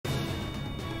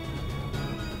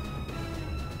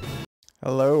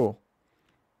Hello.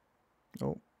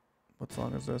 Oh, what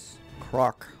song is this?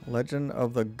 Croc, Legend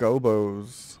of the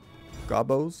Gobos.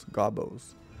 Gobos?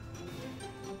 Gobos.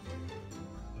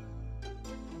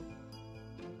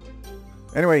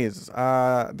 Anyways,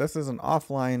 this is an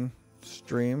offline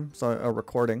stream, so a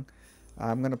recording.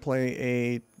 I'm going to play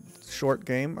a short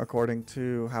game according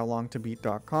to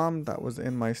howlongtobeat.com that was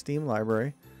in my Steam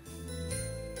library.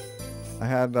 I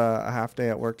had a half day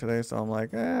at work today, so I'm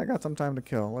like, I got some time to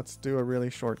kill. Let's do a really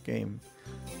short game.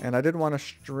 And I didn't want to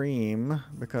stream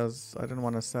because I didn't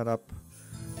want to set up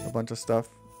a bunch of stuff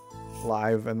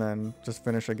live and then just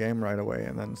finish a game right away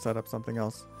and then set up something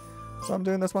else. So I'm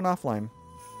doing this one offline.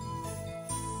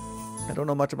 I don't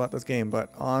know much about this game,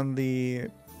 but on the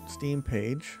Steam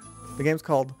page, the game's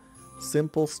called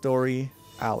Simple Story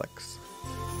Alex.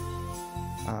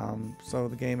 So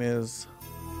the game is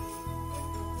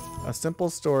a simple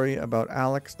story about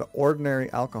Alex, the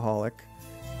ordinary alcoholic.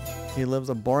 He lives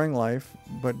a boring life,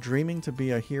 but dreaming to be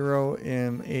a hero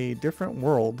in a different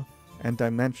world and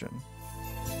dimension.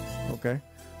 Okay.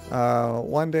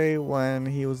 One day when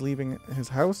he was leaving his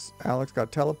house, Alex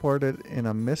got teleported in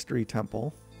a mystery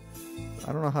temple.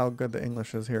 I don't know how good the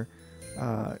English is here.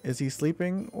 Is he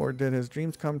sleeping, or did his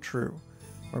dreams come true?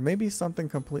 Or maybe something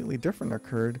completely different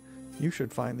occurred. You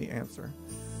should find the answer.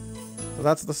 So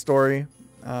that's the story.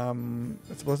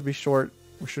 It's supposed to be short.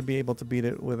 We should be able to beat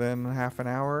it within half an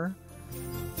hour.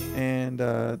 And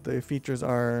the features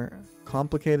are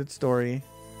complicated story.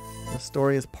 The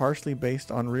story is partially based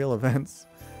on real events.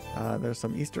 There's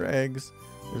some Easter eggs.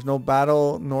 There's no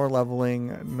battle, nor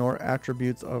leveling, nor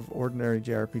attributes of ordinary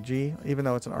JRPG, even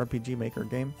though it's an RPG Maker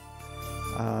game.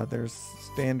 There's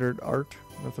standard art.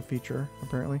 That's a feature,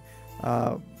 apparently.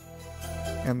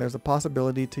 And there's a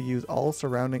possibility to use all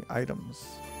surrounding items.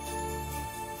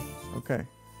 Okay.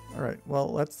 All right. Well,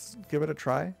 let's give it a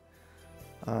try.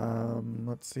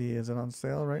 Let's see. Is it on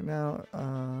sale right now?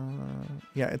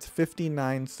 Yeah, it's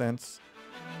 59 cents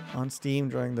on Steam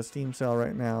during the Steam sale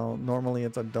right now. Normally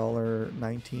it's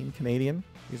 $1.19 Canadian.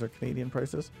 These are Canadian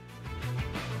prices.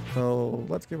 So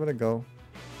let's give it a go.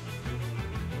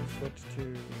 Switch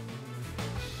to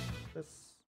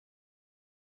this.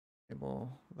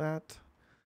 Enable that.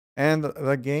 And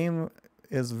the game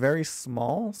is very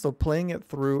small, so playing it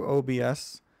through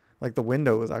OBS, like the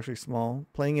window is actually small.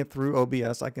 Playing it through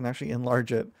OBS, I can actually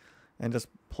enlarge it and just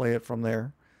play it from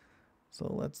there.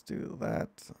 So let's do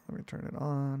that. Let me turn it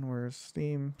on. Where's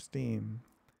Steam? Steam.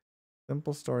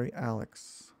 Simple Story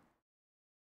Alex.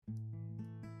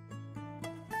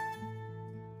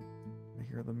 I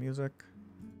hear the music.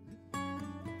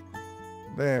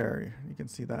 There, you can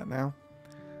see that now.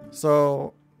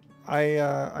 So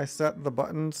I set the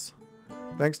buttons.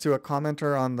 Thanks to a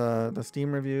commenter on the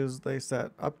Steam reviews, they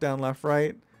set up, down, left,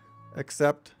 right,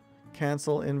 accept,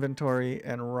 cancel, inventory,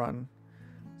 and run.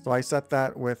 So I set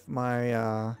that with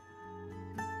my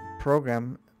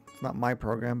program. It's not my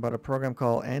program, but a program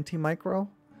called Antimicro.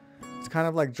 It's kind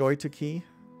of like Joy2Key.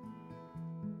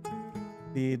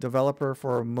 The developer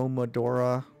for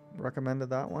Momodora recommended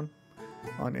that one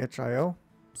on itch.io.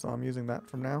 So I'm using that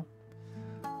from now.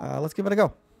 Let's give it a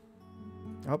go.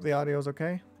 I hope the audio is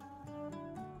okay.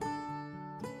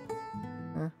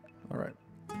 Alright,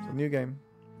 so new game.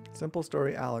 Simple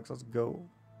Story Alex, let's go.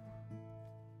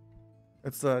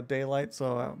 It's daylight,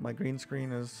 so my green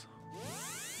screen is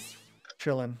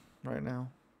chilling right now.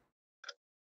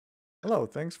 Hello,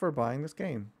 thanks for buying this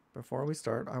game. Before we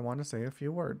start, I want to say a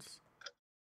few words.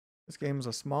 This game is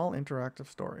a small interactive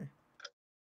story.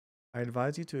 I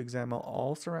advise you to examine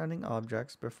all surrounding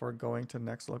objects before going to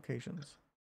next locations.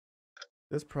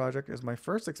 This project is my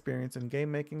first experience in game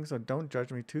making, so don't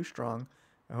judge me too strong.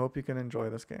 I hope you can enjoy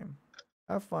this game.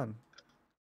 Have fun.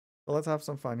 So let's have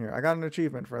some fun here. I got an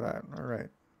achievement for that. All right.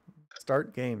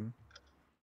 Start game.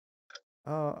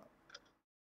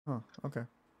 Okay.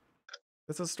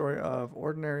 This is a story of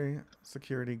ordinary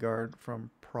security guard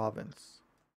from province.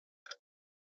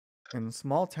 In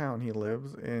small town he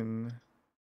lives in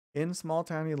small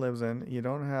town he lives in, you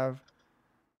don't have,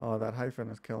 oh, that hyphen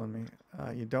is killing me.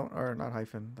 You don't, or not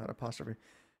hyphen, that apostrophe.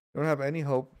 Don't have any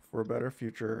hope for a better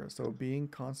future, so being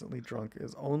constantly drunk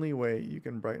is only way you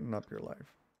can brighten up your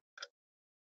life.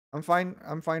 I'm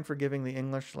fine forgiving the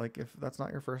English, like if that's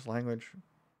not your first language,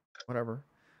 whatever.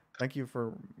 Thank you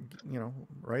for,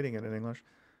 writing it in English.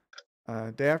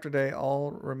 Day after day,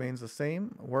 all remains the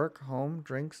same. Work, home,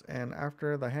 drinks, and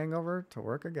after the hangover, to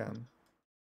work again.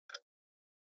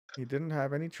 He didn't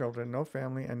have any children, no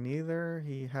family, and neither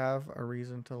he have a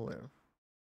reason to live.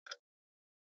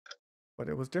 But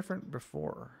it was different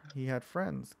before. He had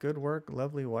friends, good work,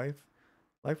 lovely wife.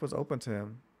 Life was open to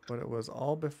him, but it was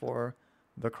all before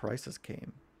the crisis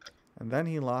came. And then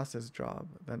he lost his job.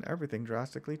 Then everything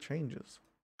drastically changes.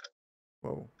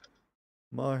 Whoa.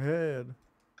 My head.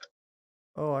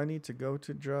 Oh, I need to go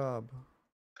to job.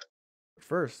 But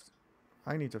first,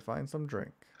 I need to find some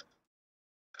drink.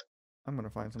 I'm gonna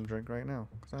find some drink right now,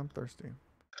 because I'm thirsty.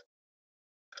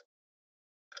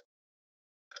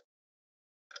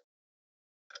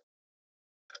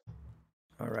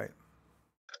 Alright.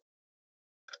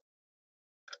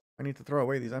 I need to throw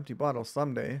away these empty bottles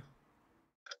someday.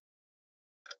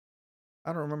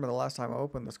 I don't remember the last time I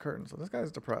opened this curtain, so this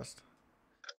guy's depressed.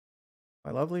 My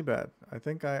lovely bed. I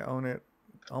think I own it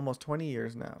almost 20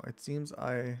 years now. It seems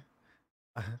I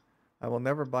will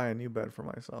never buy a new bed for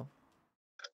myself.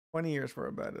 20 years for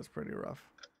a bed is pretty rough.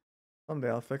 Someday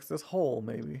I'll fix this hole,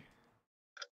 maybe.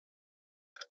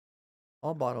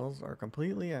 All bottles are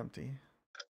completely empty.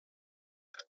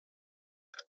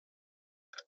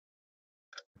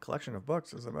 A collection of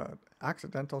books is about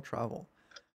accidental travel.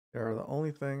 They are the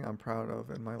only thing I'm proud of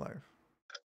in my life.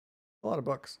 A lot of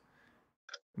books.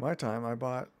 In my time, I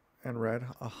bought and read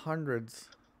hundreds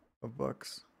of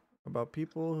books about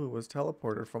people who was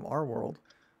teleported from our world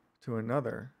to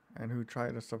another and who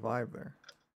tried to survive there.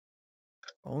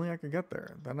 If only I could get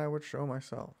there, then I would show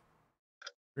myself.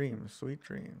 Dreams, sweet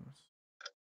dreams.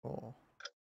 Oh.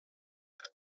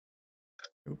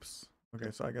 Oops.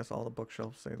 Okay, so I guess all the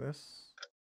bookshelves say this.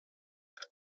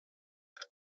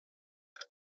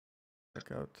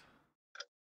 Check out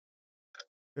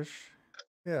fish.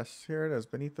 Yes, here it is,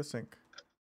 beneath the sink.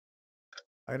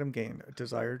 Item gained, a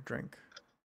desired drink.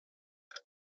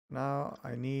 Now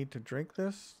I need to drink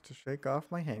this to shake off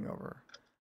my hangover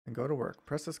and go to work.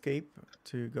 Press escape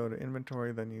to go to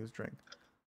inventory, then use drink.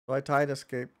 So I tied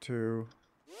escape to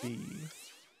B.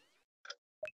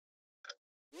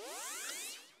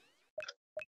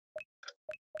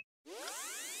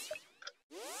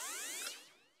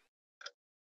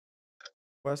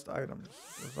 Quest items.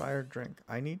 Desired drink.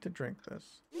 I need to drink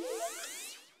this.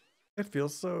 It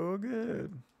feels so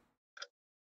good.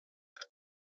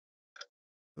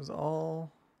 This is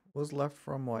all was left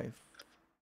from wife.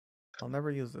 I'll never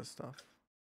use this stuff.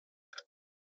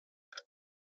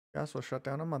 Gas was shut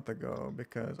down a month ago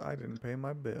because I didn't pay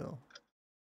my bill.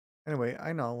 Anyway,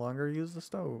 I no longer use the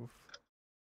stove.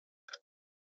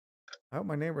 I hope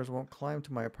my neighbors won't climb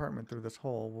to my apartment through this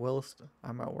hole whilst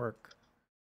I'm at work.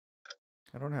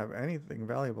 I don't have anything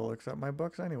valuable except my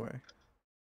books anyway.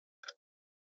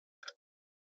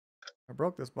 I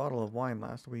broke this bottle of wine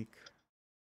last week.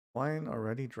 Wine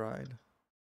already dried.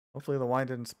 Hopefully the wine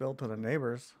didn't spill to the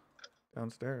neighbors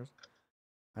downstairs.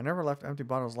 I never left empty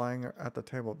bottles lying at the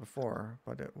table before,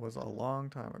 but it was a long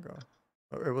time ago.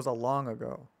 It was a long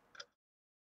ago.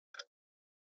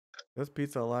 This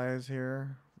pizza lies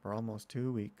here for almost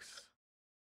 2 weeks.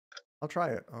 I'll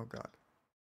try it. Oh god.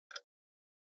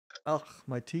 Ugh,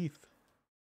 my teeth.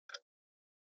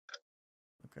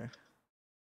 Okay.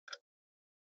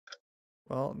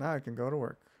 Well, now I can go to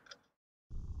work.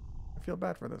 I feel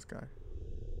bad for this guy.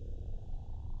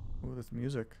 Ooh, this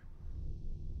music.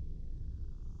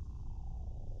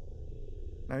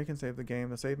 Now you can save the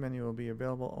game. The save menu will be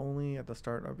available only at the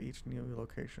start of each new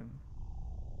location.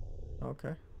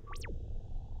 Okay.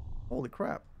 Holy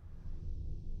crap.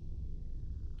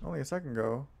 Only a second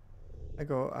ago, I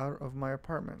go out of my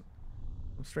apartment.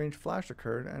 Some strange flash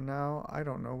occurred, and now I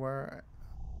don't know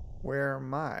where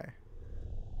am I?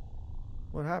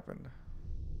 What happened?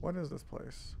 What is this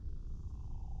place?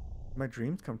 Did my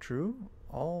dreams come true?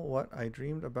 All what I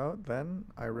dreamed about then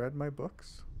I read my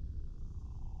books?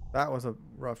 That was a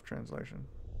rough translation.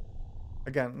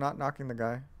 Again, not knocking the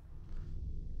guy.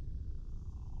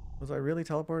 Was I really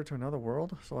teleported to another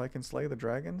world so I can slay the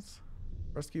dragons?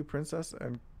 Rescue Princess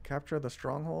and capture the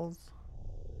strongholds?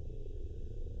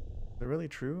 Is it really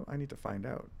true? I need to find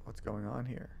out what's going on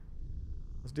here.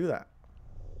 Let's do that.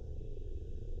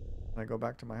 Can I go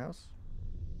back to my house?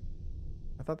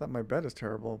 I thought that my bed is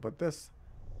terrible, but this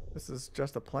is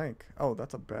just a plank. Oh,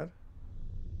 that's a bed?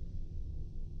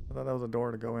 I thought that was a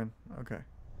door to go in. Okay.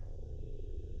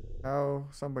 How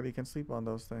somebody can sleep on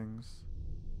those things.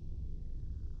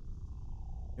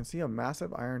 You can see a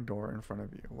massive iron door in front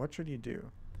of you. What should you do?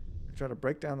 I try to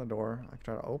break down the door. I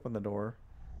try to open the door.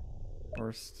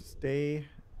 Or stay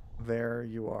there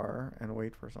you are and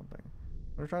wait for something.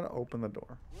 I'm going to try to open the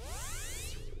door.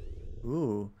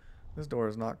 Ooh, this door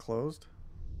is not closed.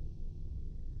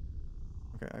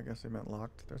 Okay, I guess they meant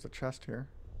locked. There's a chest here.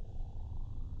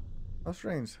 How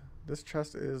strange. This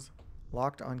chest is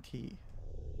locked on key.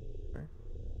 Okay.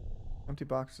 Empty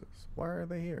boxes. Why are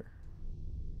they here?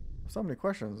 So many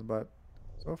questions, but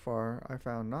so far I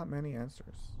found not many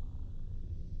answers.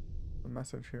 The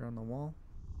message here on the wall.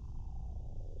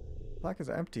 Plaque is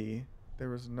empty. There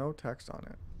was no text on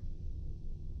it.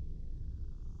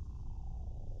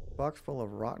 Box full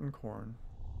of rotten corn.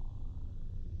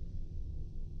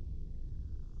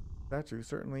 Statue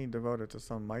certainly devoted to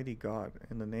some mighty god,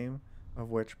 in the name of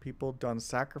which people done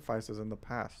sacrifices in the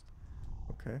past.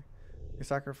 Okay. They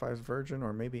sacrificed virgin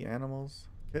or maybe animals,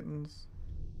 kittens.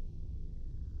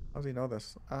 How does he know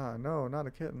this? Ah, no, not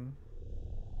a kitten.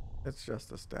 It's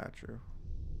just a statue.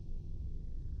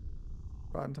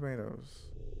 Rotten tomatoes.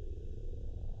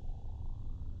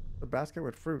 The basket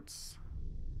with fruits.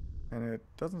 And it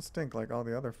doesn't stink like all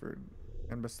the other fruit.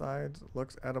 And besides,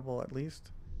 looks edible at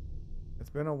least. It's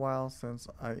been a while since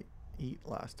I eat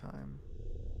last time.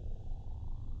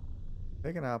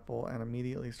 Take an apple and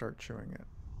immediately start chewing it.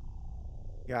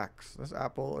 Yaks. This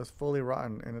apple is fully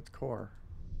rotten in its core.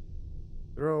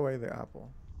 Throw away the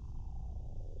apple.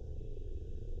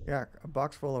 Yak. A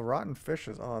box full of rotten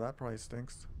fishes. Oh, that probably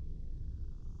stinks.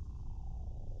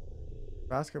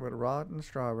 Basket with rotten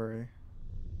strawberry.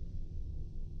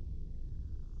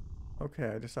 Okay,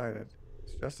 I decided.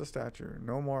 It's just a statue.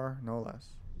 No more, no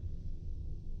less.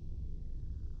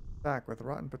 Sack with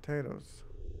rotten potatoes.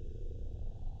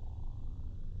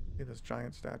 See this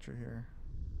giant statue here.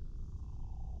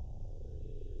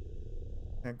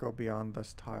 Can't go beyond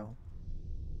this tile.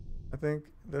 I think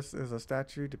this is a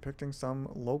statue depicting some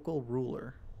local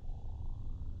ruler.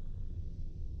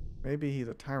 Maybe he's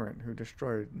a tyrant who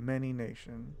destroyed many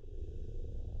nations.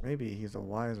 Maybe he's a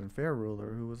wise and fair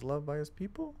ruler who was loved by his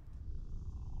people?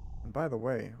 And by the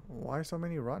way, why so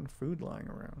many rotten food lying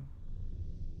around?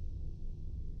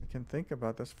 I can think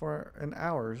about this for an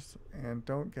hours and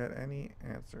don't get any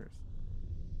answers.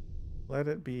 Let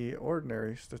it be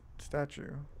ordinary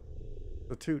statue.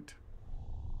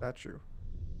 Statue.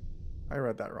 I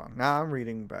read that wrong. Now I'm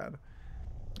reading bad.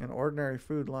 And ordinary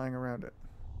food lying around it.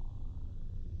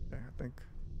 Okay, I think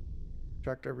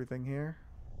checked everything here.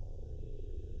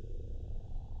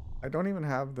 I don't even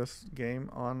have this game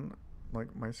on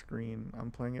like my screen.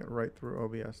 I'm playing it right through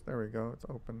OBS. There we go. It's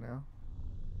open now.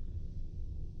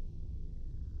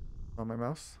 On my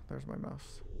mouse. There's my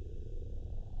mouse.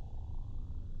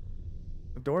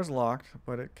 The door's locked,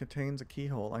 but it contains a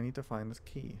keyhole. I need to find this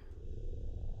key.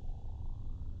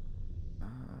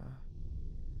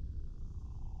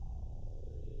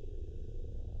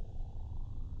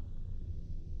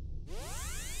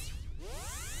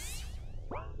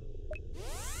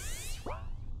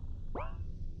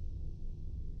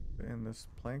 In this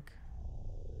plank.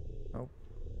 Nope.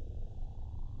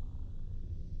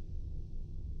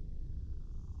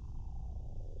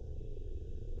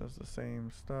 Does the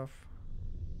same stuff.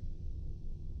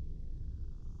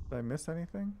 Did I miss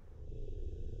anything?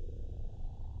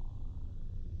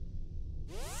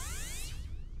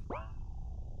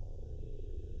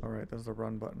 Alright, there's the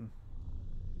run button.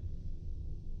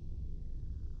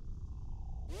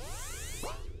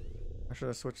 I should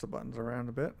have switched the buttons around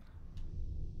a bit.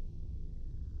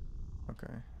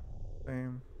 Okay.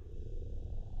 Same.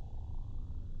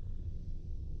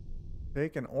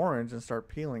 Take an orange and start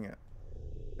peeling it.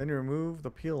 Then you remove the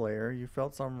peel layer. You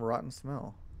felt some rotten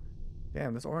smell.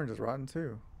 Damn, this orange is rotten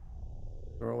too.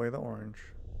 Throw away the orange.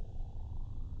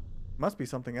 Must be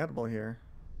something edible here.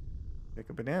 Take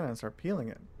a banana and start peeling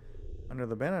it. Under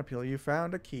the banana peel, you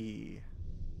found a key.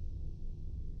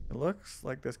 It looks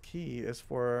like this key is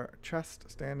for a chest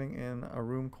standing in a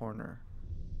room corner.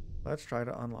 Let's try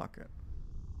to unlock it.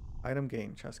 Item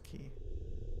gain, chest key.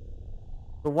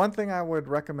 The one thing I would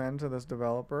recommend to this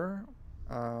developer,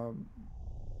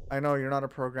 I know you're not a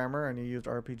programmer and you used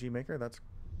RPG Maker, that's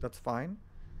fine.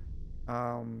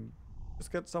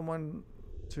 Just get someone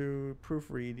to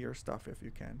proofread your stuff if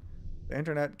you can. The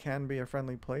internet can be a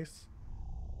friendly place.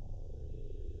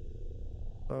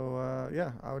 So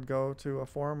yeah, I would go to a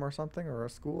forum or something, or a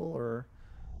school, or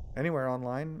anywhere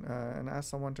online and ask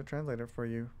someone to translate it for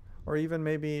you. Or even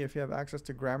maybe if you have access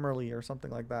to Grammarly or something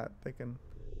like that, they can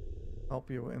help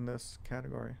you in this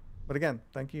category. But again,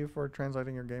 thank you for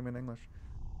translating your game in English.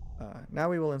 Now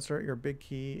we will insert your big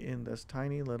key in this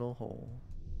tiny little hole.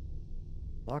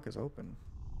 Lock is open.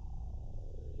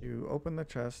 You open the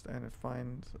chest and it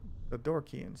finds the door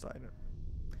key inside it.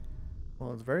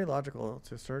 Well, it's very logical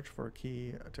to search for a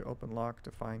key to open lock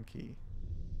to find key.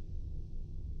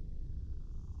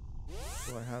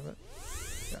 Do I have it?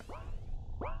 Yeah.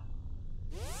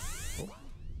 Oh.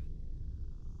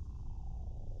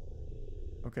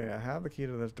 Okay, I have the key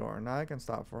to this door. Now I can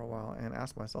stop for a while and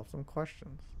ask myself some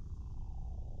questions.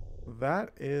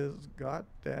 That is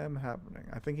goddamn happening.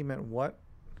 I think he meant what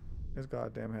is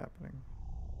goddamn happening.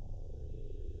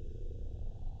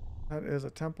 That is a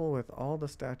temple with all the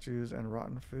statues and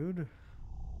rotten food.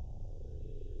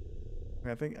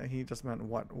 I think he just meant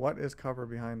what. What is cover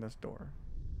behind this door?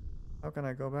 How can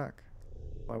I go back?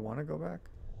 Do I want to go back?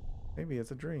 Maybe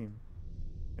it's a dream.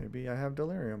 Maybe I have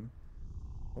delirium.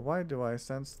 But why do I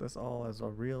sense this all as a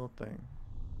real thing?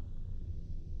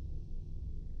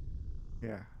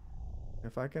 Yeah.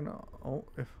 If I can,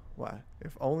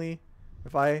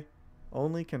 if I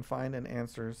only can find an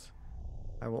answers,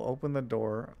 I will open the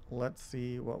door. Let's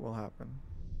see what will happen.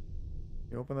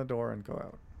 You open the door and go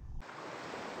out.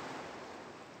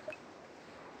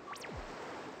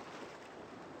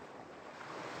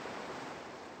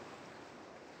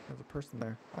 There's a person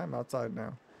there. I'm outside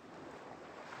now.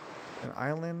 An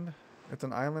island. It's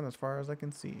an island as far as I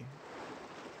can see.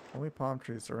 Only palm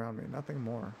trees surround me, nothing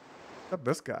more. Except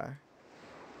this guy.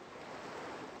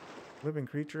 Living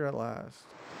creature at last.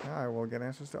 Now I will get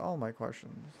answers to all my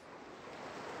questions.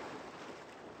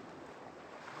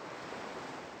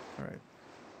 Alright.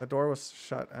 The door was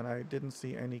shut and I didn't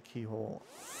see any keyhole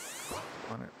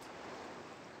on it.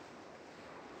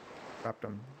 Trapped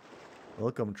him.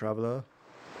 Welcome, traveler.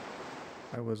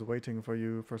 I was waiting for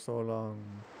you for so long.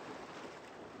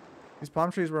 These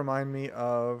palm trees remind me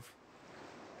of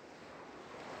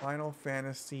Final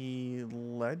Fantasy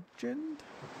Legend?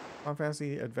 Final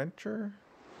Fantasy Adventure?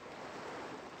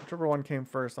 Whichever one came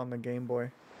first on the Game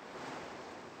Boy.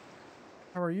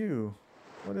 How are you?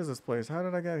 What is this place? How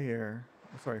did I get here?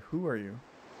 I'm sorry, who are you?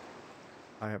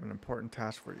 I have an important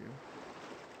task for you.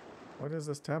 What is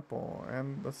this temple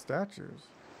and the statues?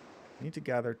 You need to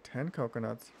gather 10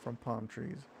 coconuts from palm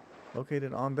trees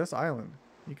located on this island.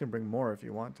 You can bring more if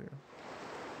you want to.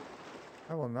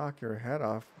 I will knock your head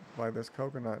off by this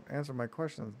coconut. Answer my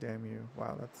questions, damn you.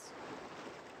 Wow, that's...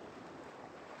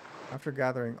 After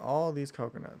gathering all these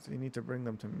coconuts, you need to bring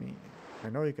them to me. I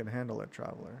know you can handle it,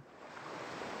 traveler.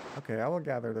 Okay, I will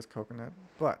gather this coconut,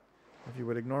 but if you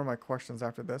would ignore my questions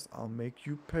after this, I'll make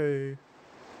you pay.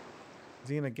 Is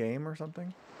he in a game or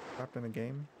something? Trapped in a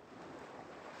game?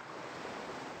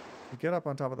 You get up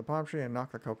on top of the palm tree and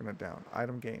knock the coconut down.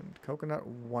 Item gained. Coconut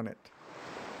won it.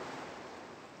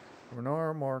 There were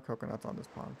no more coconuts on this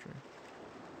palm tree.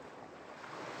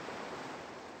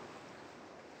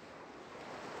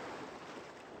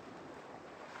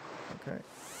 Okay.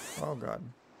 Oh god.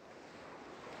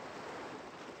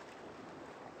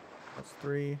 That's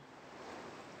 3.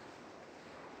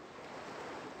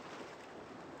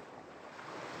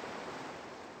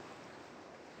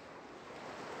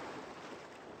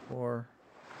 4.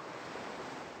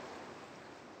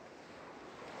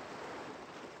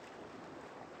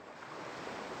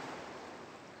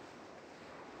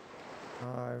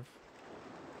 5.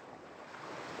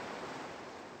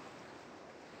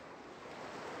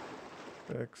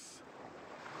 6.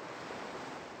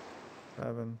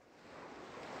 7.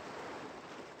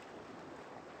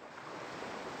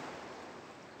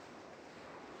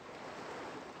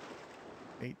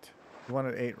 8. You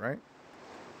wanted 8, right?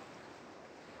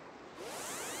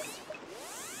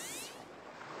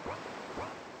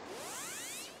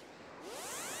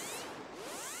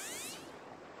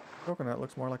 Coconut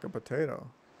looks more like a potato.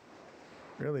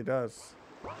 Really does.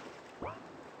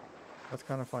 That's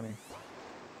kind of funny.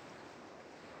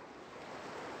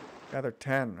 Gather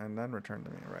 10 and then return to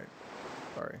me, right?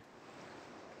 Sorry.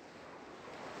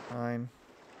 9.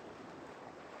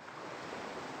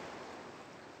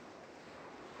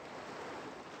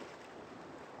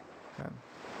 10.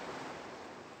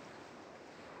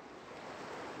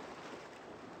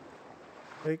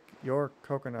 Take your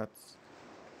coconuts.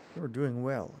 You're doing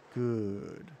well.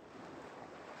 Good.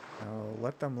 Now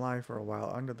let them lie for a while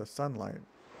under the sunlight,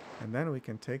 and then we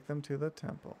can take them to the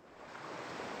temple.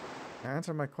 Now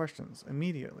answer my questions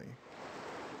immediately.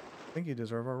 I think you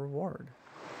deserve a reward.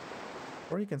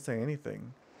 Or you can say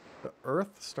anything. The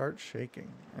earth starts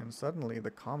shaking, and suddenly the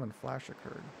common flash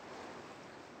occurred.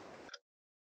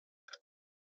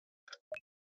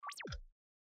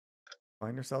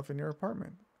 Find yourself in your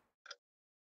apartment.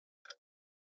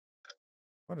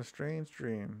 What a strange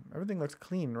dream. Everything looks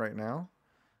clean right now.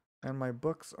 And my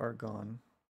books are gone.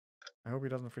 I hope he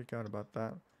doesn't freak out about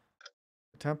that.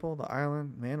 The temple, the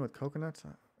island, man with coconuts?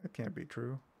 It can't be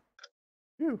true.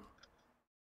 Phew.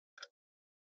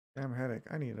 Damn headache.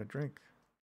 I need a drink.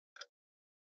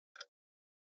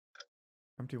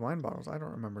 Empty wine bottles. I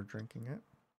don't remember drinking it.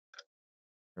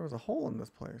 There was a hole in this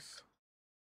place.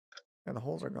 Yeah, the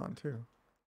holes are gone too.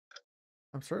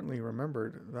 I'm certainly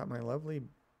remembered that my lovely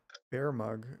bear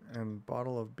mug and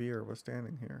bottle of beer was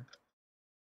standing here.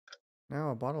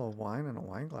 Now a bottle of wine and a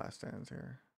wine glass stands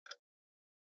here.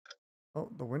 Oh,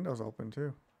 the window's open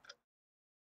too.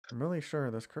 I'm really sure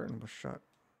this curtain was shut.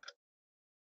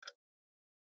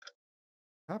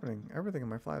 happening? Everything in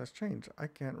my flat has changed. I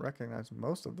can't recognize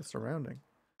most of the surrounding.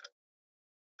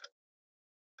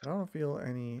 I don't feel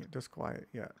any disquiet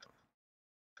yet.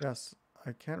 Yes,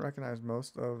 I can't recognize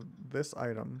most of this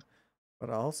item, but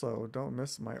I also don't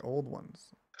miss my old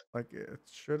ones. Like it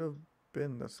should have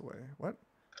been this way. What?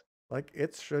 Like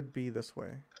it should be this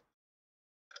way.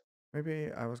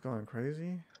 Maybe I was going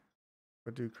crazy,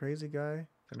 but do crazy guy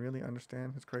can really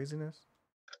understand his craziness?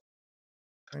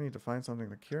 I need to find something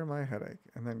to cure my headache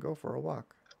and then go for a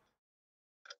walk.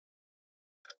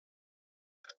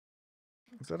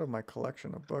 Instead of my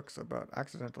collection of books about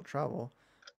accidental travel,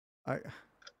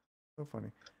 so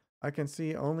funny. I can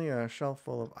see only a shelf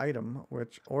full of item,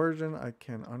 which origin I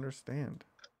can understand.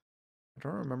 I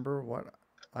don't remember what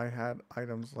I had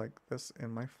items like this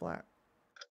in my flat.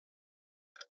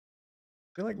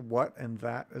 I feel like what and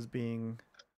that is being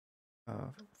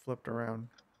flipped around.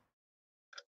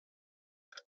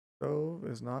 Stove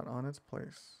is not on its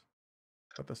place,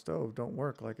 but the stove don't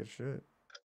work like it should.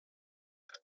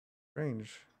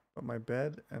 Strange, but my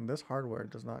bed and this hardware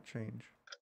does not change.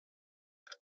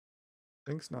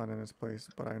 Sink's not in its place,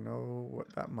 but I know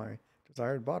that my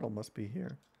desired bottle must be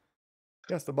here.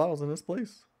 Yes, the bottle's in its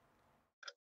place.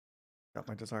 Got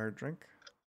my desired drink.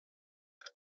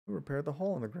 Who repaired the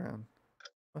hole in the ground?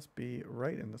 Must be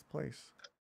right in this place.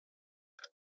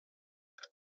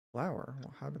 Flour?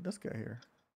 Well, how did this get here?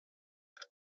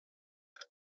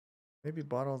 Maybe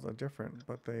bottles are different,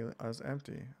 but they as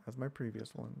empty as my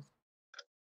previous ones.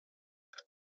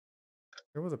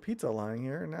 There was a pizza lying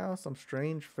here, now some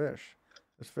strange fish.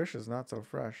 This fish is not so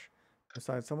fresh.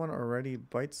 Besides, someone already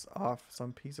bites off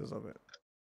some pieces of it.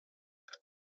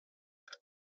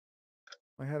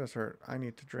 My head is hurt. I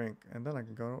need to drink, and then I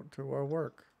can go to our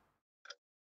work.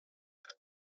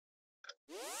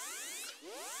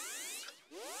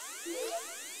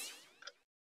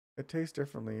 It tastes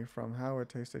differently from how it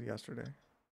tasted yesterday.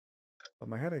 But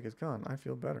my headache is gone. I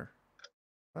feel better.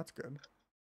 That's good.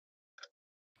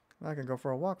 I can go for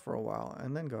a walk for a while,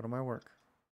 and then go to my work.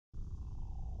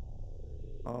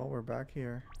 Oh, we're back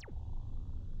here.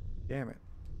 Damn it.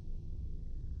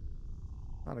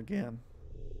 Not again.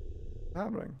 What's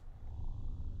happening?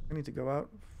 I need to go out,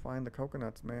 find the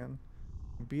coconuts, man.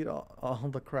 Beat all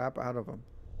the crap out of him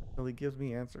until he gives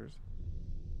me answers.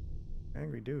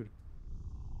 Angry dude.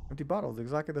 Empty bottles,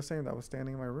 exactly the same that was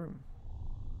standing in my room.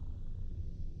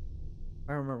 If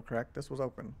I remember correct, this was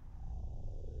open.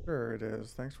 Sure it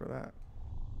is, thanks for that.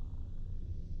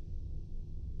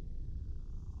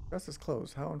 Chest is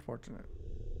closed, how unfortunate.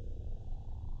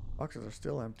 Boxes are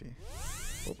still empty.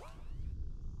 Oh.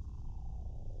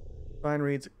 Sign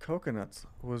reads, coconuts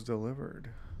was delivered.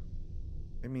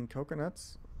 They mean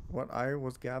coconuts? What I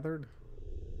was gathered?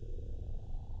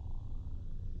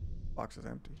 Box is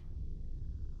empty.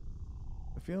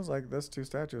 It feels like these two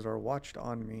statues are watched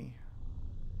on me.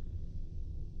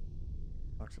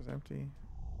 Box is empty.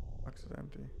 Box is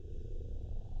empty.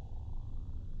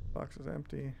 Box is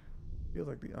empty. Feels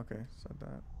like the... Okay, said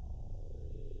that.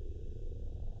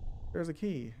 There's a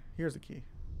key. Here's a key.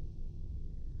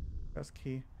 Best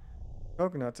key.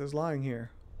 Coconuts is lying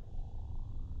here.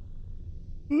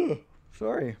 Ugh,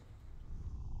 sorry.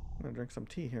 I'm gonna drink some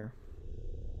tea here.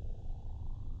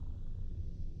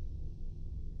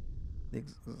 The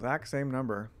exact same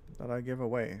number that I give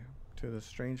away to this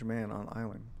strange man on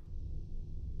island.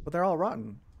 But they're all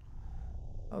rotten.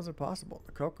 How is it possible?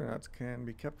 The coconuts can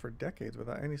be kept for decades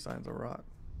without any signs of rot.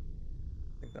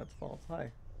 I think that's false.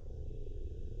 Hi.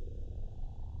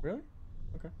 Really?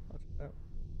 Okay, I'll check that out.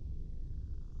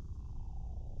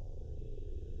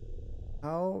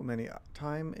 How many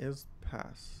time is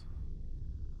pass?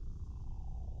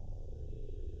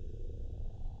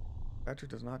 Statue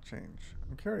does not change.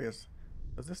 I'm curious.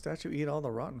 Does this statue eat all the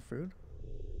rotten food?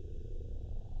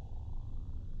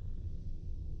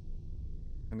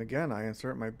 And again, I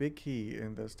insert my big key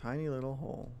in this tiny little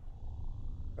hole.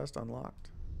 Chest unlocked.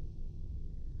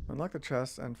 Unlock the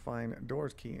chest and find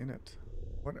door's key in it.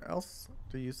 What else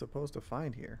do you suppose to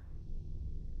find here?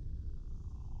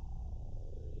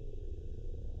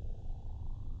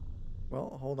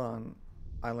 Well, hold on,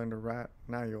 Islander Rat.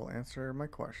 Now you'll answer my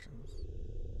questions.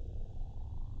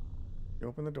 You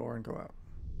open the door and go out.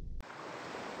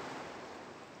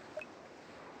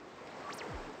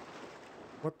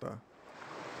 What the?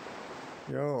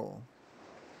 Yo.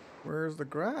 Where's the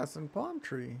grass and palm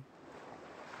tree?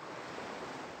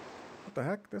 What the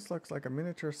heck? This looks like a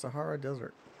miniature Sahara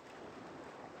desert.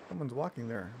 Someone's walking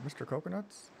there. Mr.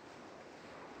 Coconuts?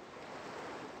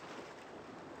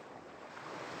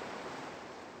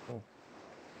 Oh.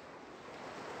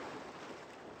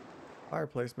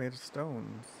 Fireplace made of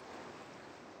stones.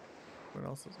 What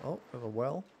else is... Oh, there's a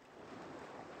well.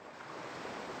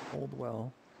 Old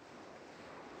well.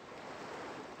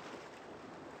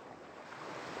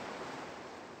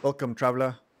 Welcome,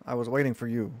 traveler. I was waiting for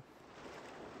you.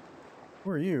 Who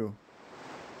are you?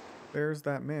 There's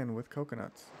that man with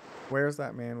coconuts. Where's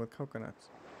that man with coconuts?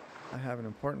 I have an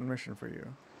important mission for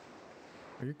you.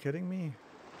 Are you kidding me?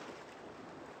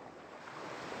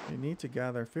 You need to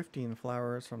gather 15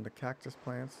 flowers from the cactus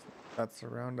plants that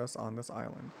surround us on this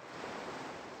island.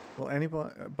 Will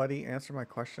anybody answer my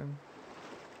question?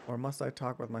 Or must I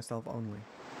talk with myself only?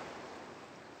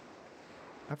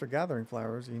 After gathering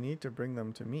flowers, you need to bring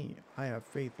them to me. I have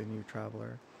faith in you,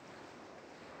 traveler.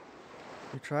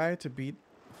 You try to beat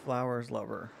Flower's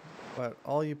lover, but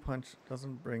all you punch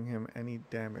doesn't bring him any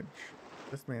damage.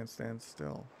 This man stands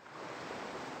still.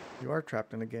 You are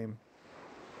trapped in a game.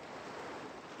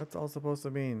 What's all supposed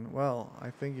to mean? Well, I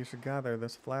think you should gather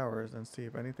this flowers and see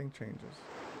if anything changes.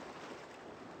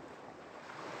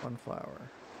 One flower.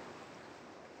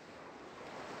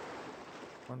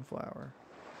 One flower.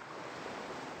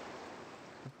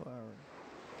 A flower.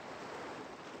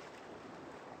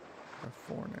 I have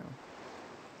 4 now.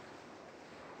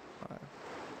 5.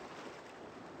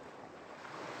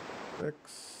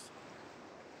 6.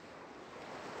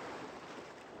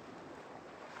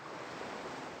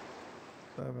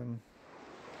 7.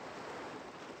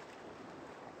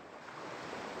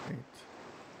 8.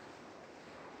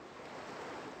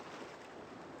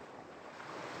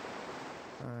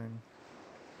 9.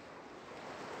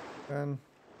 10.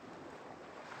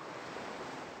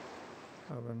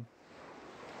 11.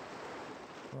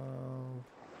 12.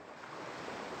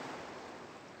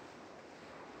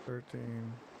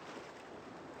 13.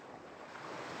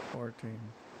 14.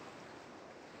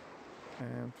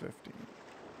 And 15.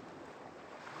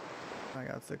 I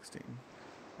got 16.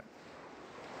 Okay.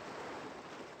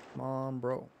 Come on,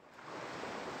 bro.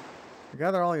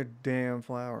 Gather all your damn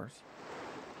flowers.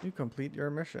 You complete your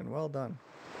mission. Well done.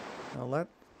 Now let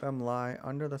them lie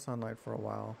under the sunlight for a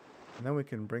while, and then we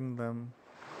can bring them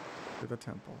to the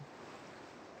temple.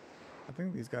 I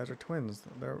think these guys are twins.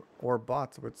 Or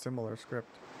bots with similar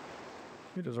script.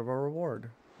 You deserve a reward.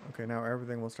 Okay, now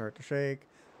everything will start to shake.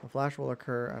 A flash will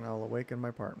occur, and I'll awaken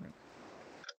my partner.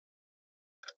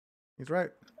 He's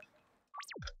right.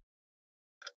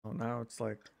 Oh, now it's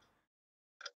like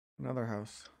another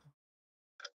house.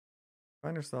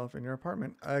 Find yourself in your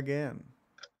apartment again.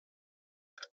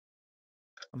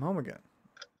 I'm home again.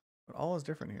 But all is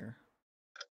different here.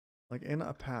 Like in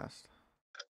a past.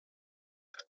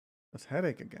 This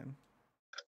headache again.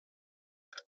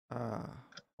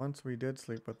 Once we did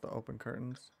sleep with the open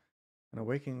curtains and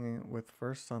awakening with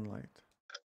first sunlight.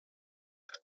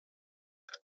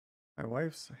 My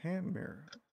wife's hand mirror.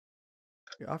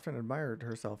 She often admired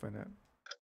herself in it.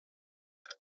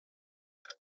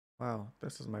 Wow,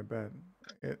 this is my bed.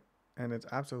 And it's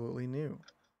absolutely new.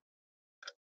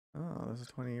 Oh, this is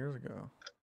 20 years ago.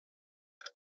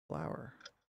 Flower.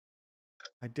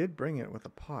 I did bring it with a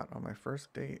pot on my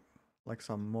first date, like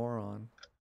some moron.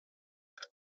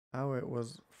 How it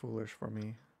was foolish for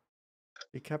me.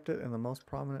 He kept it in the most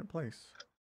prominent place.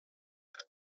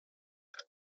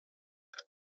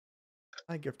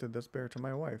 I gifted this bear to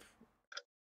my wife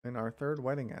in our 3rd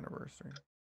wedding anniversary.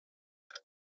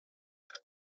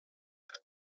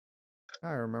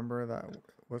 I remember that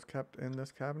was kept in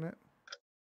this cabinet.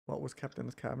 What was kept in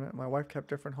this cabinet? My wife kept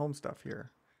different home stuff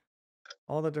here.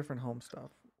 All the different home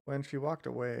stuff. When she walked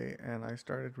away and I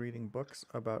started reading books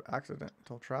about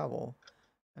accidental travel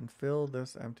and filled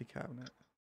this empty cabinet.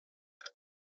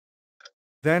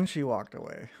 Then she walked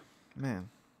away. Man,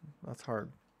 that's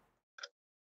hard.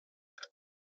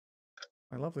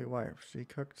 My lovely wife, she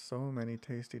cooked so many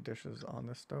tasty dishes on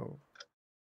the stove.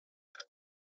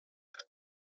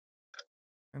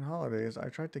 In holidays, I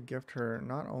tried to gift her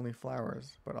not only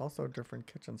flowers, but also different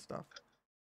kitchen stuff.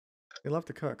 She loved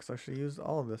to cook, so she used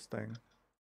all of this thing.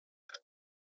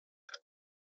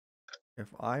 If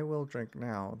I will drink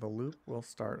now, the loop will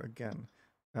start again.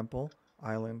 Temple,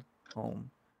 island,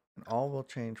 home, and all will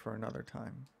change for another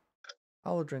time.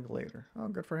 I will drink later. Oh,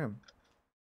 good for him.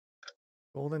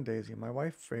 Golden daisy, my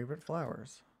wife's favorite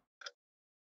flowers.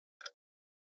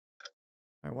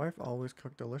 My wife always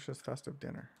cooked delicious festive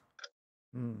dinner.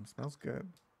 Smells good.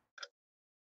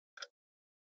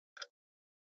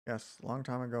 Yes, long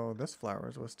time ago, this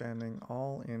flowers was standing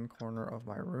all in corner of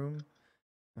my room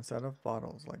instead of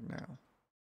bottles like now.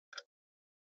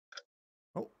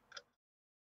 Oh.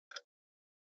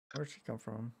 Where'd she come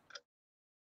from?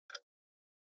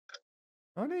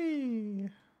 Honey!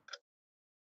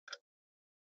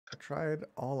 I tried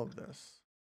all of this.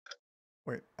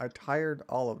 Wait, I tired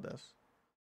all of this.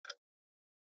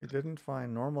 didn't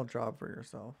find normal job for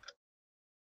yourself.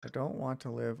 I don't want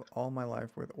to live all my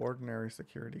life with ordinary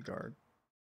security guard.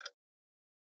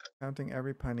 Counting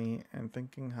every penny and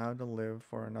thinking how to live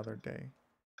for another day.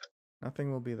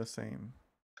 Nothing will be the same.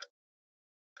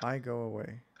 I go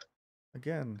away.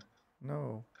 Again,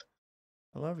 no.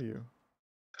 I love you.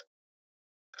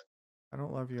 I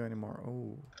don't love you anymore.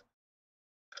 Oh.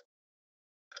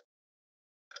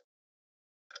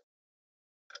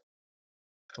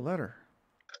 A letter.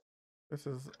 This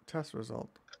is a test result.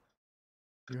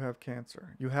 You have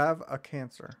cancer. You have a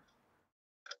cancer.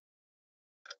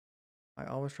 I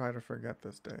always try to forget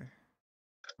this day.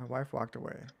 My wife walked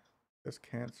away. This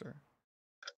cancer.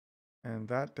 And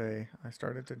that day, I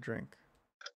started to drink.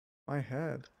 My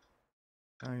head.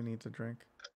 Now you need to drink.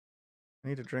 I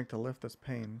need to drink to lift this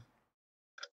pain.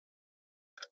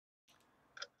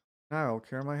 Now it'll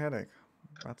cure my headache.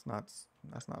 That's not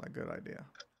a good idea.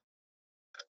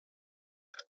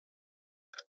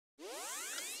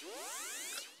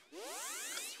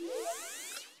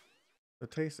 The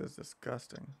taste is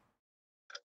disgusting.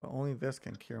 But only this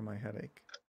can cure my headache.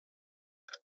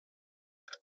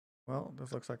 Well,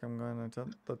 this looks like I'm going to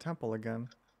the temple again.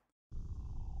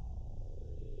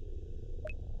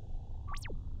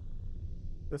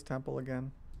 This temple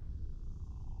again.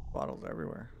 Bottles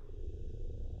everywhere.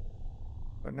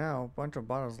 But now, a bunch of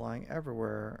bottles lying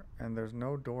everywhere, and there's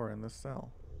no door in this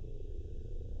cell.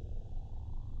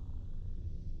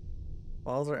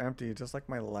 Bottles are empty, just like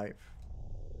my life.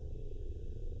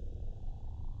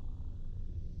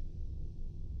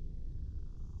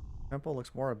 Temple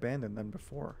looks more abandoned than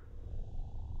before.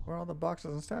 Where are all the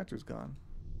boxes and statues gone?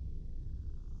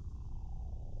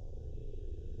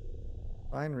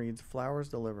 Sign reads, flowers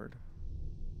delivered.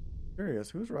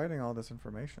 Curious, who's writing all this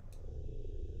information?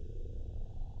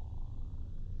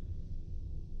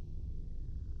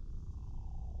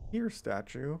 Here,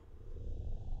 statue.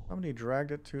 Somebody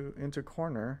dragged it into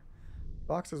corner.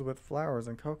 Boxes with flowers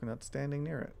and coconuts standing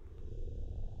near it.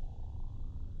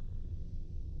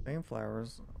 Same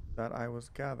flowers that I was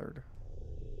gathered.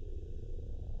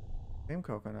 Same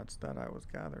coconuts that I was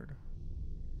gathered.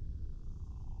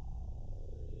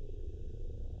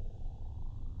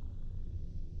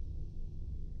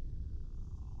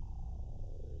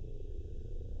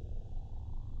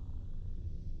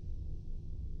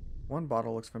 One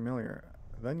bottle looks familiar.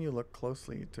 Then you look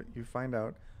closely you find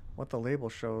out what the label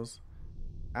shows.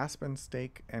 Aspen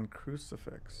steak and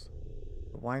crucifix.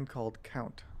 The wine called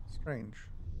Count. Strange.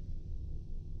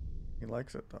 He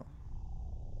likes it though.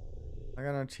 I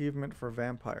got an achievement for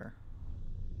vampire.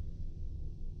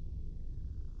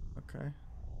 Okay.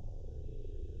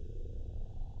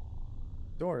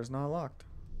 Door is not locked.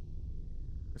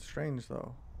 It's strange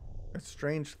though. It's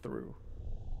strange through.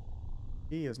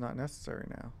 Key is not necessary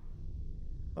now.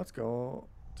 Let's go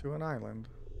to an island.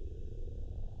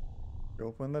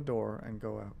 Open the door and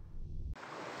go out.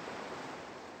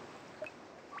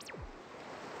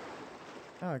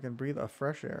 Now I can breathe a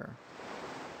fresh air.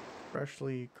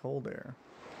 Freshly cold air.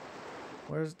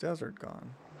 Where's desert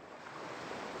gone?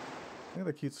 Look at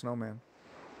the cute snowman.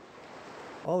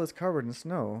 All is covered in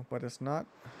snow, but it's not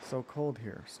so cold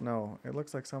here. Snow. It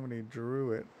looks like somebody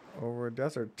drew it over a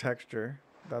desert texture.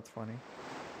 That's funny.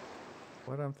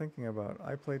 What I'm thinking about.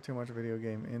 I play too much video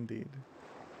game indeed.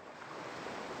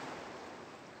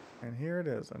 And here it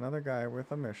is. Another guy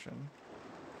with a mission.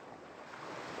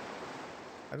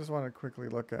 I just want to quickly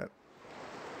look at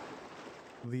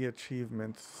the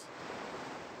achievements.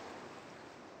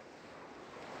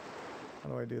 How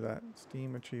do I do that?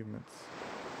 Steam achievements.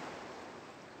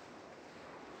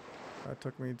 That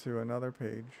took me to another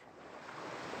page.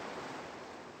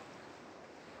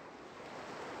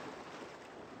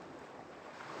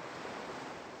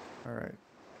 Alright.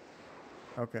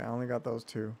 Okay, I only got those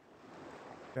two.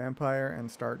 Vampire and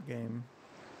start game.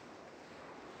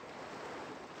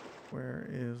 Where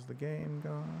is the game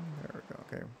gone? There we go.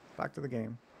 Okay, back to the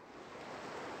game.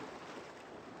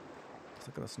 Let's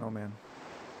look at the snowman.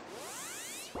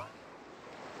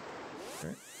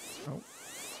 Okay. Nope.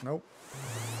 Nope.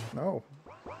 No.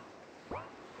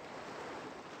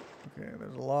 Okay,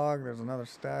 there's a log. There's another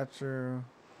statue.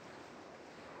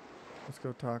 Let's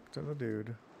go talk to the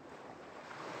dude.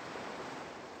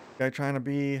 Guy trying to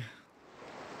be...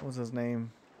 What was his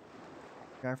name?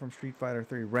 Guy from Street Fighter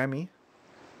 3. Remy.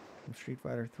 From Street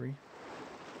Fighter 3.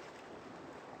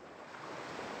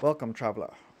 Welcome,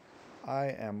 traveler. I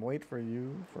am wait for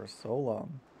you for so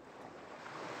long.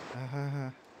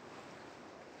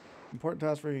 Important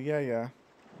task for you. Yeah.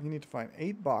 You need to find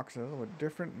 8 boxes with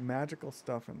different magical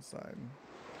stuff inside.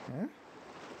 Yeah?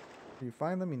 If you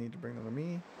find them, you need to bring them to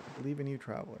me. I believe in you,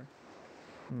 traveler.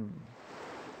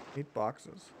 8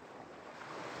 boxes.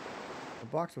 The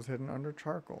box was hidden under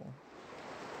charcoal.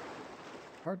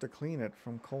 Hard to clean it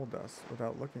from coal dust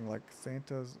without looking like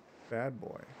Santa's bad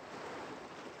boy.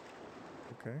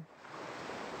 Okay.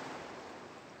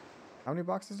 How many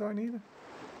boxes do I need?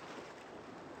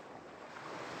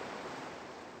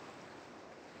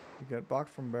 You get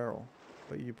box from barrel,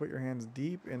 but you put your hands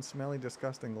deep in smelly,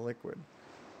 disgusting liquid.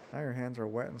 Now your hands are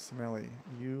wet and smelly,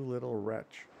 you little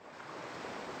wretch.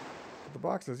 But the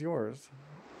box is yours.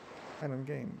 Item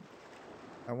gained.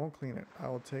 I won't clean it. I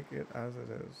will take it as it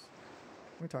is.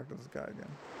 Let me talk to this guy again.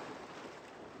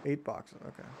 8 boxes,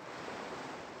 okay.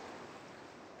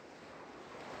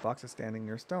 Box is standing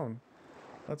near stone.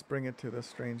 Let's bring it to this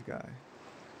strange guy.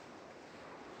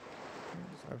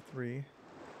 I have 3.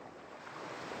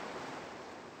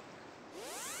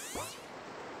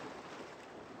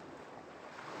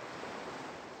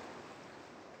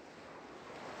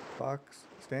 Box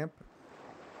stamp.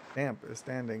 Stamp is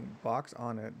standing. Box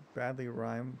on it. Badly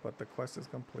rhymed, but the quest is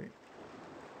complete.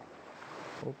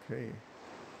 Okay.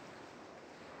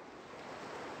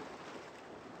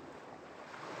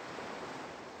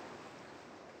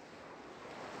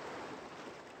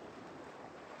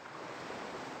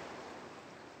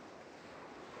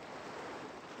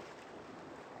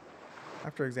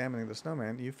 After examining the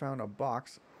snowman, you found a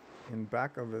box in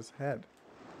back of his head.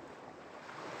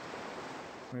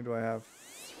 How many do I have?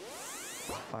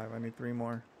 5. I need 3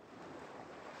 more.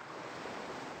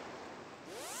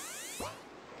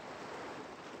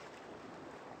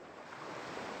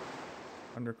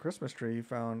 Under Christmas tree, you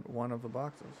found one of the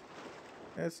boxes.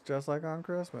 It's just like on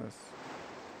Christmas.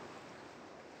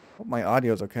 Hope my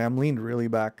audio's okay. I'm leaned really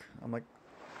back. I'm like,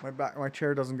 my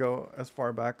chair doesn't go as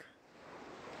far back.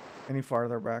 Any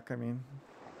farther back, I mean.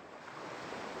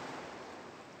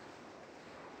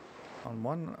 On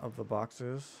one of the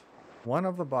boxes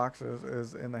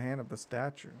is in the hand of the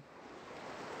statue.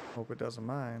 Hope it doesn't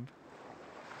mind.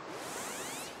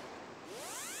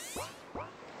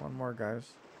 One more,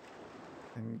 guys.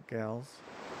 And gals.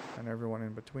 And everyone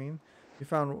in between. You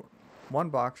found one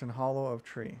box in hollow of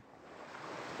tree.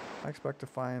 I expect to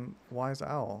find wise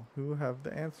owl who have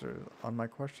the answers on my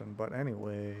question, but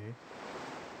anyway.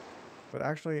 But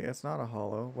actually, it's not a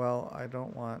hollow. Well, I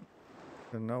don't want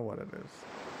to know what it is.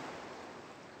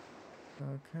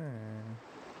 Okay.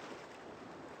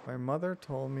 My mother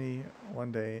told me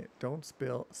one day, don't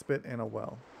spit in a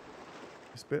well.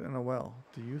 You spit in a well.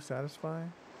 Do you satisfy?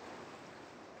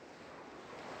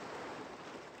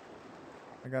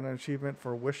 I got an achievement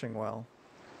for wishing well.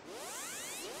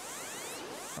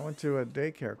 I went to a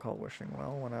daycare called Wishing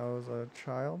Well when I was a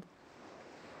child.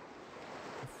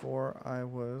 Before I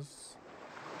was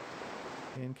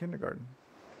in kindergarten.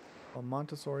 Called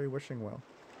Montessori Wishing Well.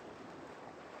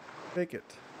 Take it.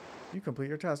 You complete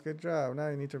your task. Good job. Now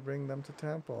you need to bring them to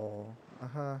temple.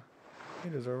 You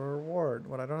deserve a reward.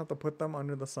 What, I don't have to put them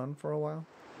under the sun for a while?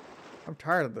 I'm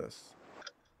tired of this.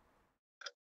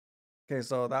 Okay,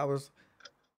 so that was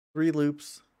 3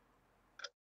 loops.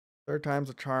 3rd time's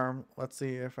a charm. Let's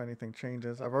see if anything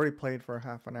changes. I've already played for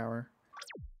half an hour.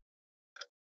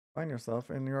 Find yourself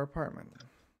in your apartment.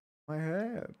 My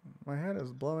head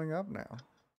is blowing up now.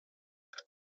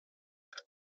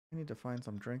 I need to find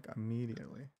some drink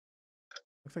immediately.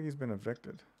 Looks like he's been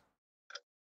evicted.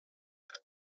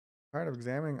 Tired of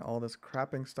examining all this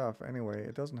crapping stuff anyway.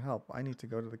 It doesn't help. I need to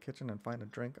go to the kitchen and find a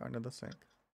drink under the sink.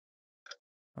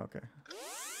 Okay.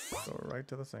 Go right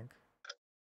to the sink.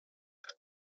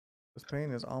 This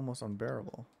pain is almost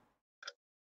unbearable.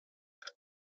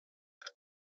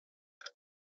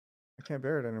 I can't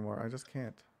bear it anymore. I just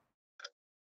can't.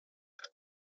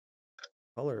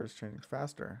 Color is changing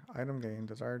faster. Item gain,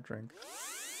 desired drink.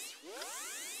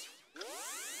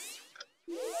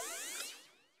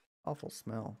 Awful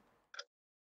smell.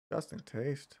 Disgusting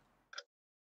taste.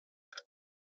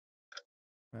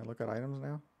 Can I look at items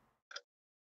now?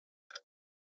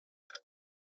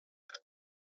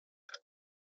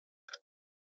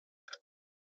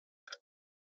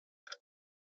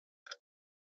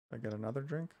 Did I get another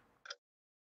drink?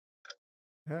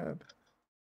 Head.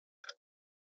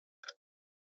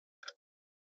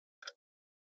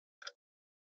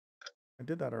 I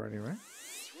did that already, right?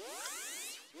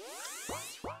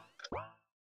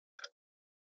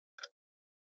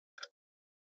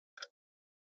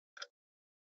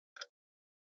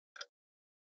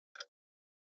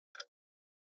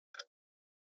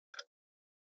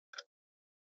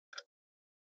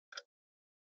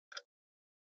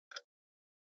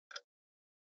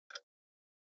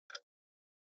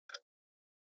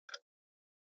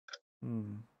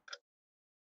 Hmm.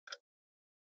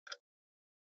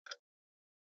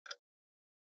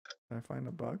 Did I find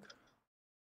a bug?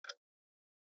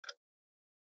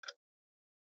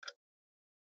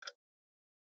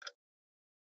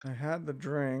 I had the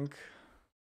drink.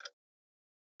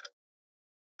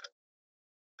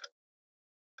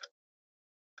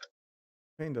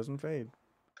 Pain doesn't fade.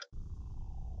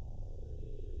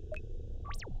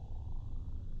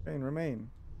 Pain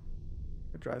remain.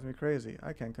 It drives me crazy.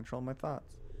 I can't control my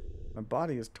thoughts. My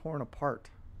body is torn apart.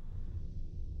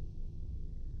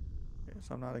 Okay,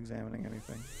 so I'm not examining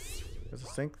anything. There's a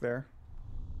sink there.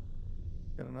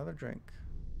 Get another drink.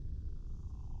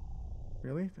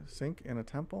 Really? The sink in a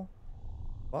temple?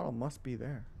 Bottle must be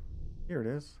there. Here it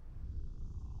is.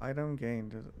 Item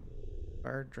gained.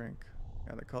 Fire drink.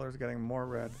 Yeah, the color's getting more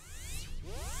red.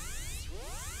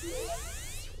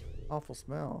 Awful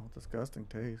smell. Disgusting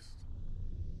taste.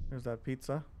 There's that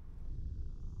pizza.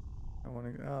 I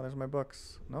want to. Oh, there's my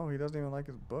books. No, he doesn't even like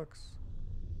his books.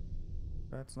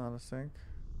 That's not a sink.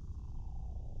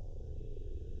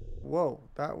 Whoa,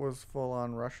 that was full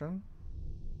on Russian.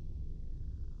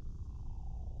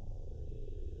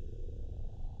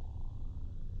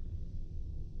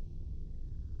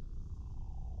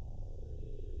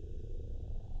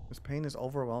 This pain is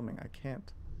overwhelming. I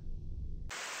can't.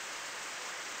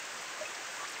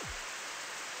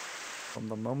 From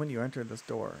the moment you entered this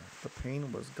door, the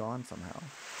pain was gone somehow.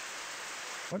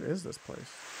 What is this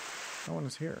place? No one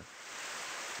is here.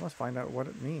 I must find out what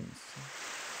it means.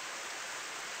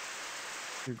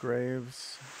 2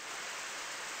 graves.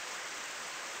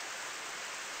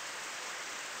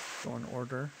 Go in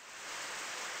order.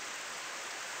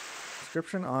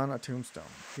 Inscription on a tombstone.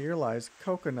 Here lies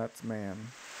Coconuts Man.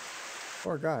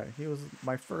 Poor guy. He was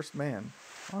my first man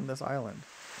on this island.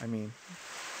 I mean...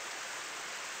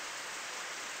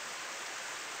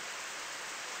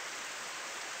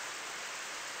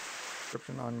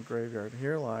 Inscription on graveyard.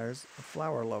 Here lies a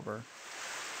flower lover.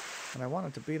 And I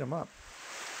wanted to beat him up.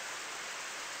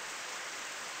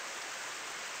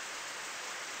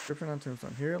 Inscription on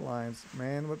tombstone. Here lies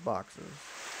man with boxes.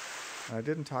 And I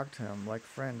didn't talk to him like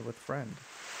friend with friend.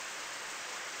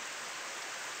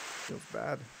 Feels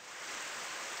bad.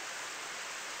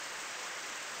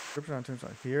 Inscription on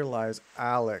tombstone. Here lies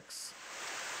Alex.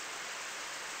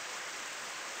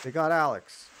 They got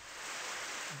Alex.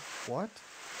 What?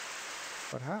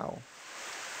 But how?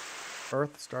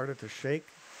 Earth started to shake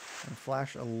and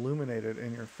flash illuminated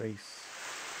in your face.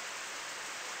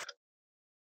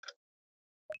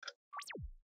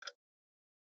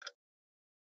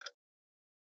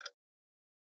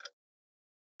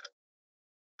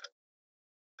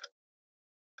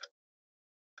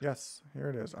 Yes, here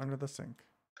it is, under the sink.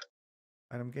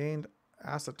 Item gained,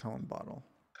 acetone bottle.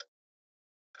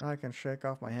 Now I can shake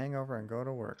off my hangover and go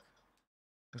to work.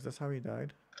 Is this how he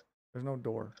died? There's no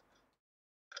door.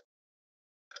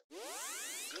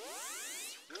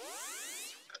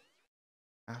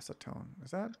 Acetone.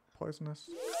 Is that poisonous?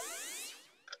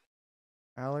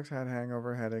 Alex had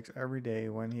hangover headaches every day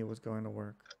when he was going to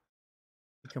work.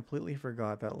 He completely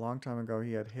forgot that a long time ago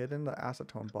he had hidden the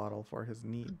acetone bottle for his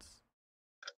needs.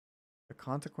 The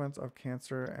consequence of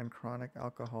cancer and chronic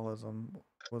alcoholism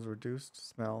was reduced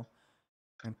smell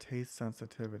and taste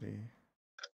sensitivity.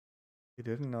 He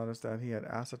didn't notice that he had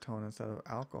acetone instead of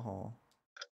alcohol.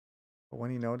 But when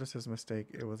he noticed his mistake,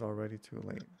 it was already too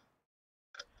late.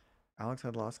 Alex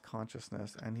had lost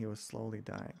consciousness and he was slowly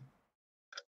dying.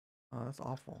 Oh, that's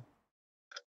awful.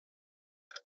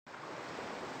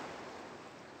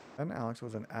 Then Alex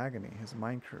was in agony. His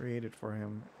mind created for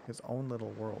him his own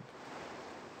little world.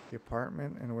 The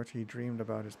apartment in which he dreamed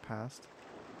about his past,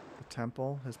 the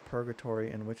temple, his purgatory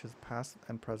in which his past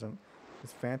and present,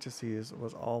 his fantasies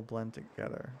was all blend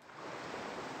together.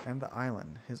 And the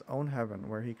island, his own heaven,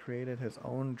 where he created his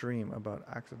own dream about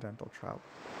accidental travel.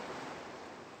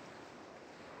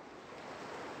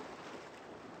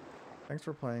 Thanks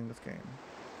for playing this game.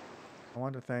 I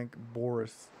want to thank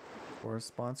Boris for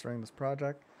sponsoring this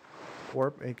project,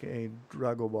 Warp aka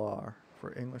Dragobar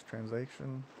for English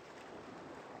translation,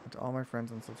 and to all my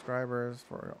friends and subscribers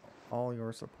for all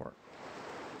your support.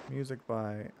 Music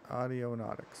by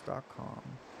Audionautics.com.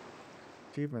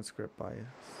 Achievement script by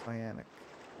Cyanic.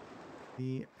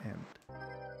 The end.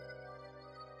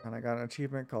 And I got an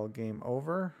achievement called Game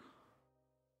Over.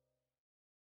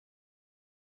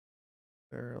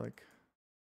 They're like...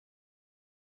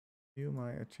 View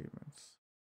my achievements.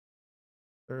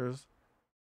 There's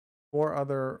 4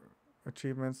 other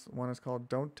achievements. One is called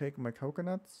Don't Take My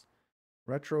Coconuts,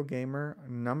 Retro Gamer,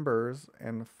 Numbers,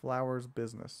 and Flowers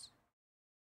Business.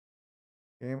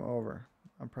 Game over.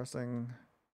 I'm pressing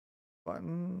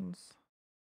buttons.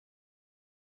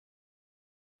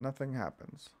 Nothing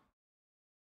happens.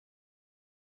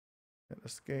 Hit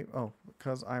escape. Oh,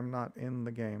 because I'm not in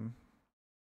the game.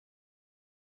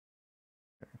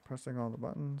 Okay, pressing all the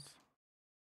buttons.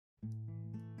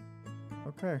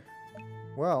 Okay.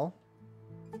 Well,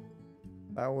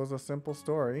 that was a simple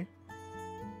story.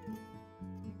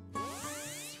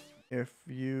 If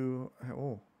you...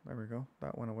 Oh, there we go.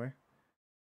 That went away.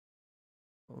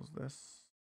 Close this.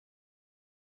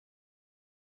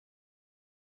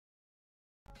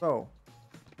 So,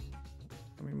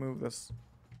 let me move this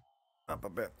up a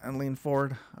bit and lean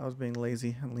forward. I was being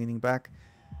lazy and leaning back.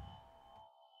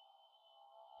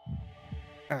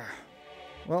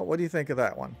 Well, what do you think of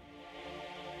that one?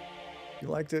 If you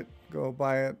liked it, go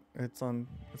buy it. It's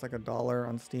like $1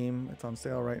 on Steam. It's on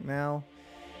sale right now.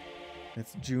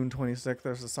 It's June 26th.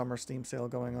 There's a summer Steam sale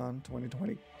going on,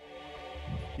 2020.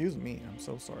 Excuse me, I'm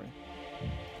so sorry.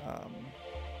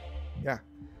 Yeah.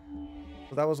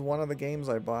 So that was one of the games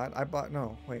I bought.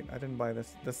 No, wait, I didn't buy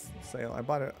this sale. I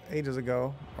bought it ages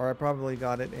ago, or I probably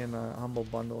got it in a Humble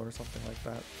Bundle or something like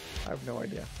that. I have no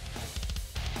idea.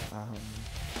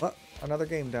 But another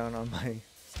game down on my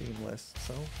Steam list,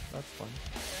 so that's fun.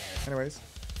 Anyways,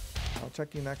 I'll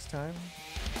check you next time.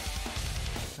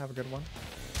 Have a good one.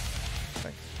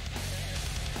 Thanks.